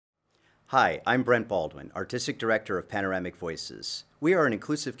Hi, I'm Brent Baldwin, Artistic Director of Panoramic Voices. We are an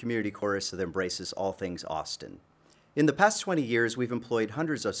inclusive community chorus that embraces all things Austin. In the past 20 years, we've employed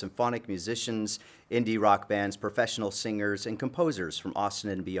hundreds of symphonic musicians, indie rock bands, professional singers, and composers from Austin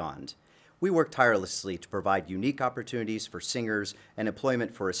and beyond. We work tirelessly to provide unique opportunities for singers and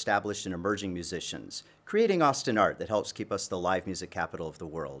employment for established and emerging musicians, creating Austin art that helps keep us the live music capital of the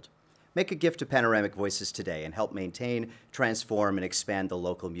world. Make a gift to Panoramic Voices today and help maintain, transform, and expand the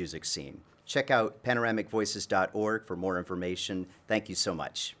local music scene. Check out panoramicvoices.org for more information. Thank you so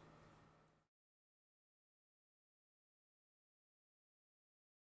much.